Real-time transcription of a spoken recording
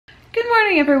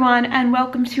morning everyone and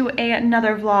welcome to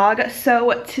another vlog.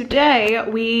 So today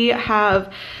we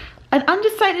have an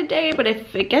undecided day, but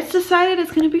if it gets decided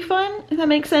it's gonna be fun, if that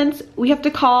makes sense. We have to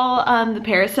call the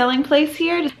parasailing place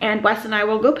here, and Wes and I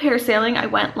will go parasailing. I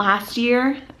went last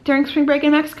year during spring break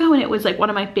in Mexico and it was like one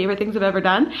of my favorite things I've ever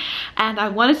done, and I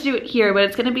wanted to do it here, but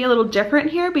it's going to be a little different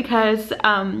here because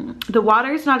the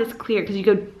water is not as clear because you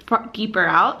go deeper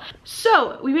out.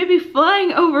 So we may be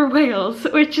flying over whales,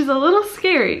 which is a little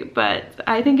scary, but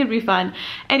I think it'd be fun.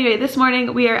 Anyway, this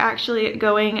morning we are actually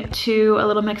going to a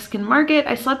little Mexican market.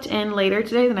 I slept in later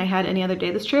today than I had any other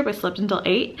day this trip. I slept until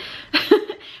 8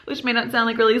 which may not sound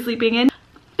like really sleeping in,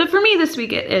 but for me this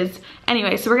week it is.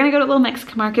 Anyway, so we're gonna go to a little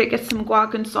Mexican market, get some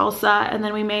guac and salsa, and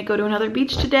then we may go to another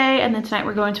beach today, and then tonight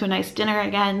we're going to a nice dinner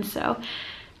again, so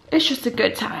it's just a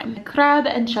good time. Crab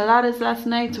enchiladas last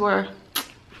night were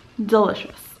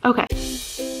delicious. Okay.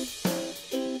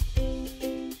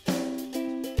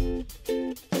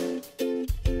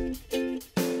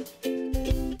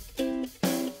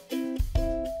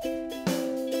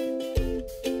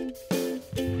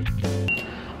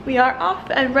 We are off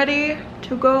and ready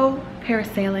to go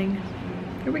parasailing.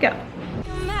 Here we go.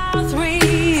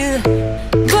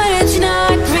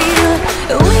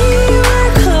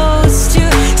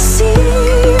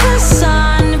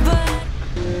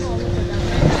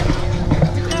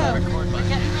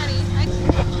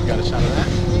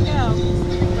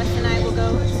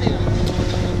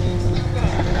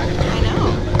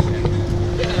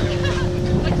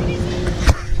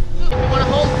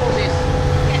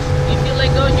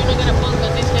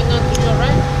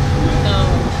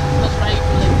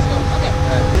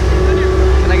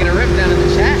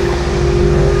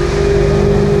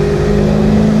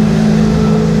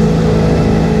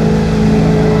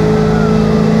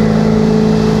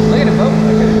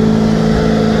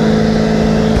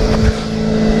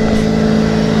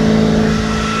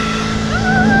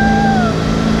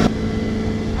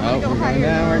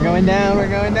 We're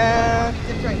going down.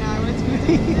 Dipped right now.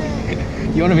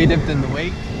 You want to be dipped in the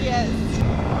wake? Yes.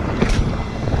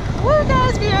 Woo,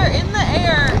 guys, we are in the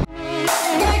air.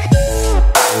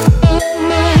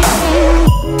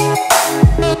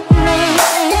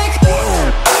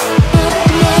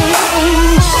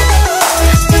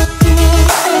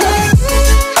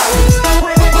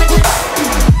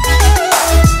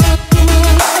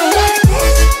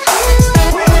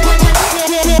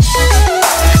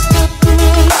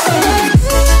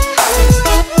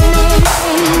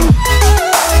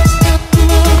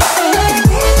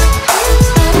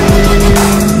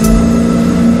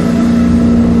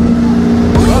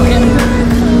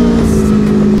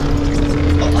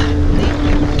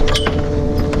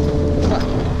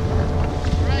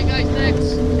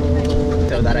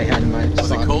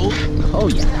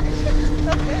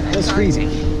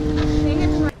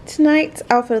 Tonight's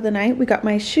outfit of the night, we got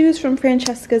my shoes from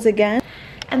Francesca's again,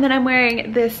 and then I'm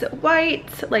wearing this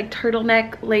white like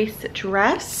turtleneck lace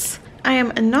dress. I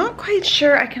am not quite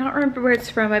sure, I cannot remember where it's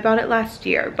from. I bought it last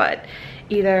year, but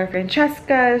either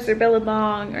Francesca's or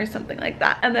Billabong or something like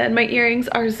that. And then my earrings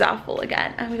are Zaffel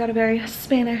again, and we got a very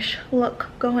Spanish look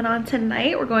going on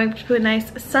tonight. We're going to a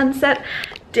nice sunset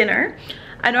dinner.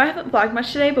 I know I haven't vlogged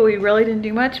much today, but we really didn't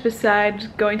do much besides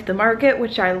going to the market,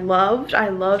 which I loved. I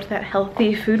loved that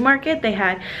healthy food market. They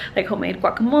had like homemade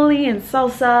guacamole and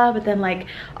salsa, but then like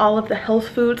all of the health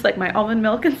foods, like my almond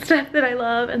milk and stuff that I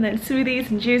love, and then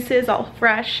smoothies and juices, all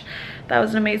fresh. That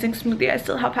was an amazing smoothie. I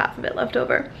still have half of it left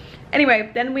over. Anyway,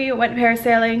 then we went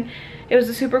parasailing. It was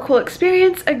a super cool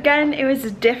experience. Again, it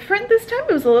was different this time.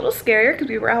 It was a little scarier because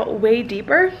we were out way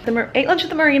deeper. Ate lunch at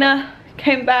the marina,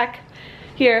 came back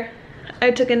here. I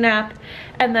took a nap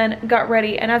and then got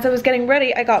ready, and as I was getting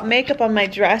ready I got makeup on my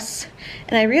dress,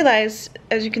 and I realized,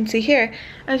 as you can see here,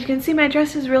 as you can see, my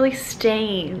dress is really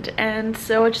stained, and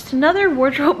so just another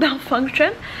wardrobe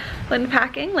malfunction when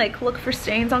packing. Like, look for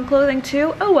stains on clothing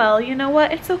too. Oh well, you know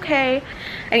what, it's okay.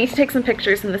 I need to take some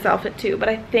pictures in this outfit too, but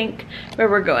I think where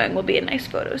we're going will be a nice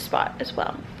photo spot as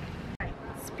well.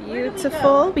 It's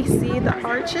beautiful. We see the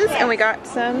arches, and we got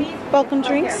some welcome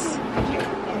drinks.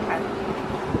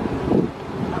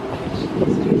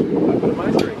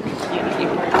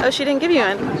 Oh, she didn't give you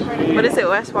one. What is it,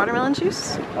 Wes? Watermelon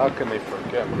juice? How can they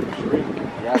forget drink?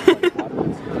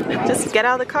 Just get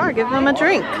out of the car, give them a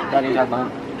drink.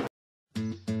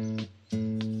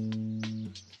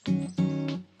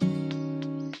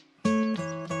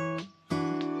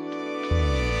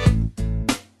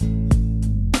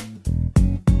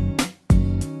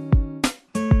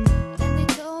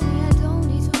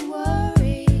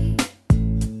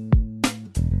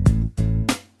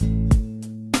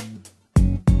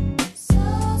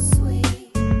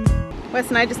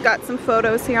 and I just got some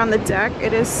photos here on the deck.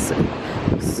 It is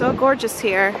so gorgeous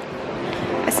here.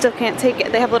 I still can't take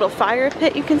it. They have a little fire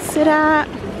pit you can sit at.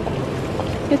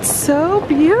 It's so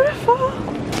beautiful.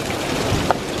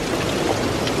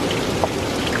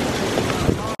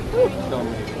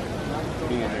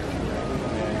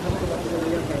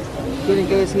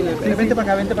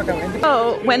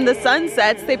 Oh, when the sun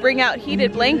sets, they bring out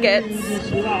heated blankets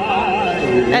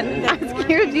and ask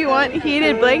you if you want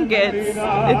heated blankets.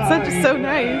 It's so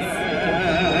nice.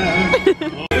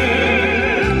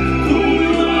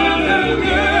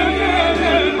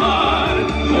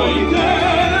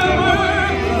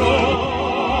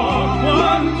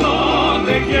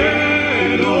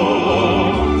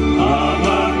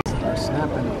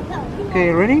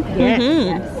 Okay, ready?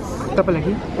 Yes. Tapala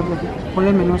aquí, tapala aquí. Ponle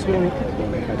el menú así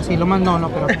ahorita. Sí, lo más no,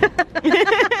 pero.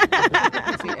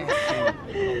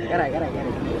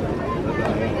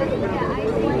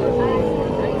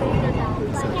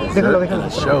 Sí, déjalo.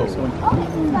 Show.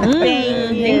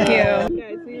 Thank you.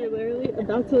 Guys, we are literally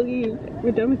about to leave.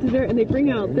 We're done with dessert and they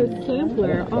bring out this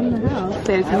sampler on the house.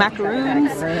 There's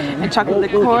macaroons and chocolate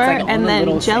liqueur and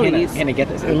then jellies. Hannah, get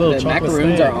this. The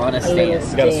macaroons are on a stand.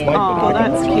 Oh,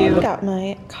 that's cute. Got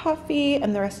my coffee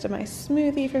and the rest of my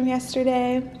smoothie from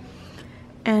yesterday.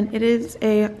 And it is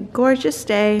a gorgeous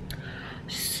day.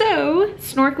 So,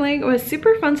 snorkeling was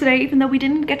super fun today, even though we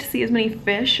didn't get to see as many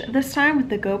fish this time with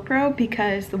the GoPro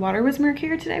because the water was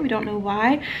murkier today. We don't know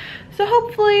why. So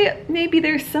hopefully, maybe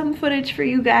there's some footage for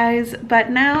you guys. But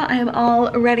now I am all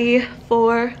ready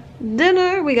for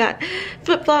dinner. We got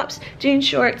flip-flops, jean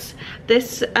shorts.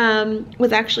 This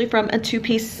was actually from a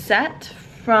two-piece set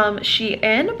from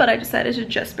Shein, but I decided to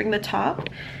just bring the top.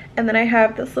 And then I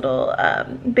have this little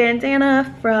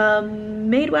bandana from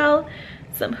Madewell,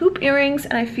 some hoop earrings,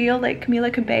 and I feel like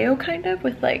Camila Cabello kind of,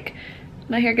 with like,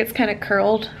 my hair gets kind of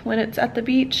curled when it's at the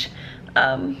beach.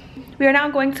 We are now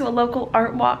going to a local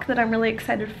art walk that I'm really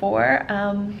excited for.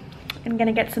 I'm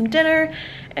gonna get some dinner,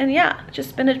 and yeah,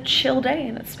 just been a chill day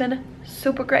and it's been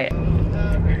super great.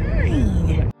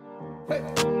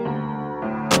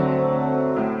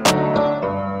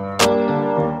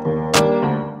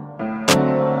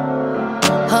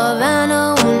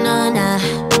 Havana, ooh, na, na.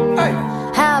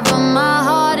 Half of my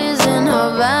heart is in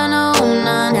Havana, ooh,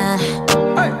 na, na.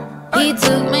 He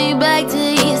took me back to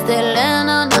East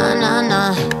Atlanta, na, na,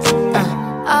 na.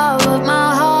 All of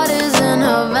my heart is in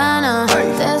Havana.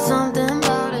 There's something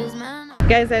about his man.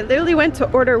 Guys, I literally went to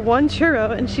order one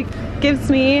churro and she gives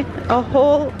me a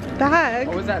whole bag.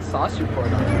 What was that sauce you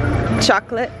poured on?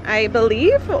 Chocolate, I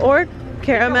believe, or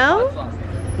caramel.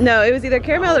 No, it was either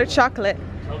caramel or chocolate.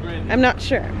 I'm not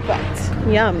sure, but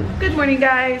yum. Good morning,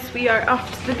 guys. We are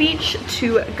off to the beach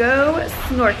to go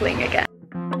snorkeling again.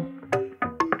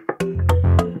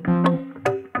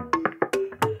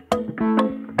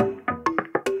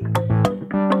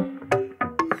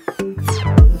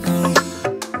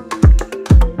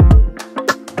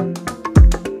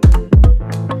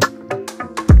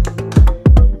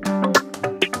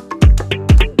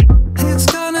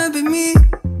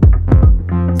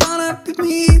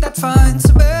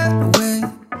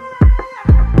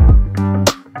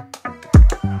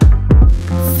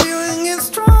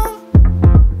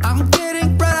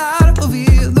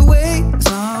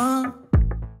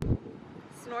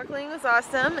 Snorkeling was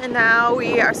awesome, and now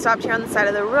we are stopped here on the side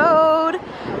of the road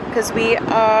because we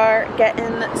are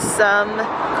getting some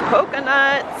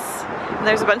coconuts, and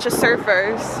there's a bunch of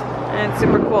surfers, and it's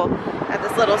super cool at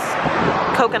this little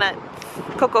coconut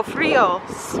coco frio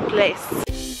place.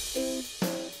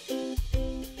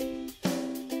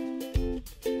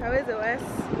 How is it, Wes?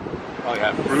 Oh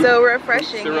yeah, fruit. So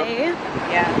refreshing, syrup. eh?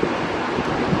 Yeah.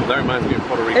 That reminds me of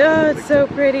Puerto Rico. Oh, it's so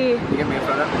pretty. Can you get me a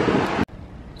photo?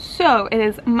 So it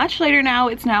is much later now.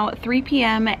 It's now 3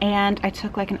 p.m. and I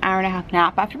took like an hour-and-a-half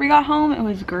nap after we got home. It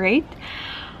was great.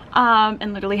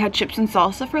 And literally had chips and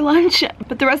salsa for lunch.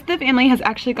 But the rest of the family has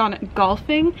actually gone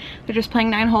golfing. They're just playing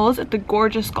 9 holes at the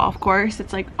gorgeous golf course.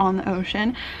 It's like on the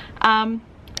ocean.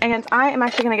 And I am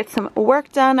actually gonna get some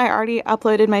work done. I already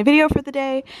uploaded my video for the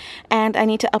day, and I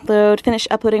need to finish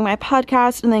uploading my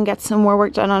podcast and then get some more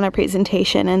work done on a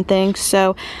presentation and things.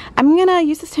 So I'm gonna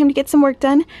use this time to get some work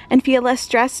done and feel less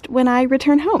stressed when I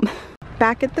return home.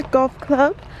 Back at the golf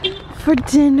club for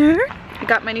dinner. I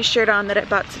got my new shirt on that I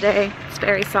bought today. It's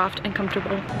very soft and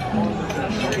comfortable.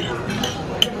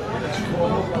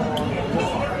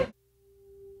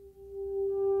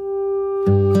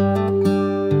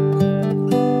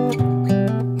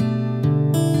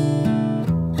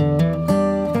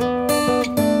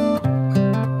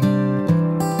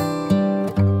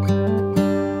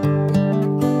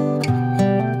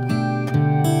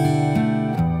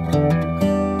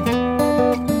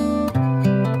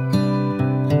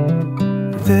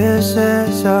 This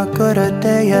is a good a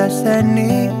day as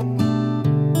any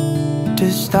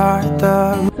to start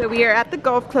the. So we are at the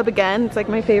golf club again. It's like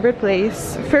my favorite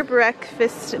place for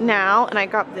breakfast now, and I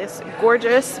got this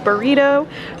gorgeous burrito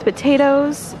with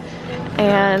potatoes,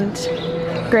 and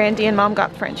Grandy and Mom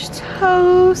got French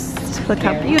toast. Look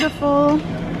how beautiful.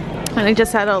 And I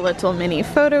just had a little mini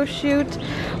photo shoot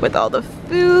with all the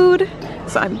food,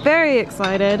 so I'm very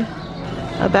excited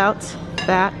about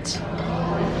that.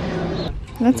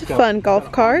 That's a fun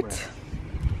golf cart.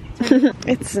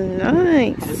 It's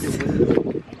nice.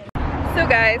 So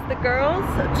guys, the girls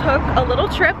took a little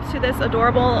trip to this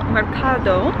adorable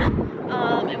mercado,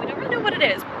 and we don't really know what it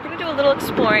is. We're gonna do a little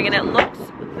exploring, and it looks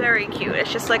very cute.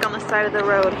 It's just like on the side of the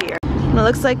road here. And it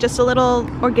looks like just a little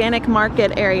organic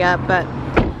market area, but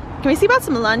can we see about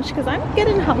some lunch? Because I'm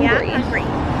getting hungry. Yeah, hungry.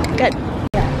 Good.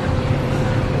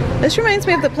 Yeah. This reminds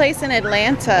me of the place in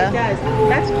Atlanta. It does.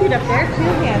 That's cute up there too,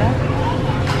 Hannah.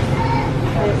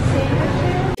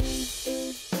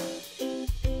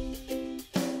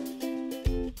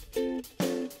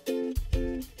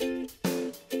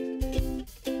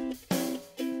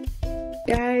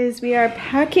 Guys, we are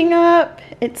packing up.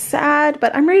 It's sad,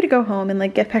 but I'm ready to go home and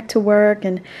like get back to work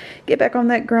and get back on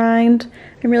that grind.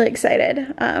 I'm really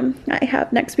excited. I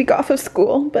have next week off of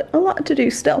school, but a lot to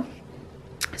do still.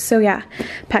 So yeah,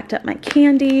 packed up my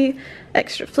candy,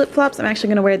 extra flip-flops. I'm actually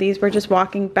gonna wear these. We're just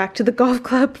walking back to the golf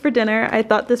club for dinner. I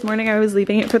thought this morning I was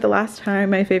leaving it for the last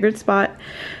time, my favorite spot,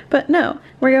 but no,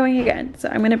 we're going again. So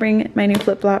I'm gonna bring my new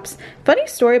flip-flops. Funny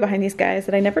story behind these guys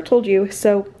that I never told you.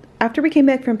 So after we came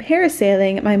back from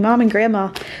parasailing, my mom and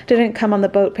grandma didn't come on the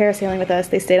boat parasailing with us.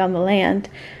 They stayed on the land.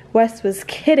 Wes was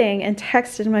kidding and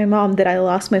texted my mom that I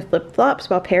lost my flip-flops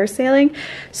while parasailing.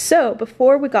 So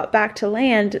before we got back to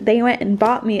land, they went and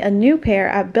bought me a new pair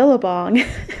at Billabong.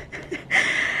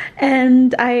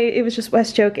 And it was just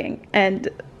Wes joking, and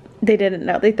they didn't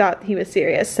know. They thought he was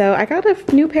serious. So I got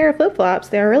a new pair of flip-flops.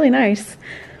 They are really nice.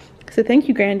 So thank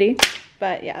you, Grandy.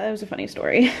 But yeah, that was a funny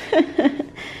story.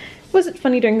 Wasn't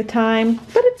funny during the time,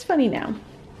 but it's funny now.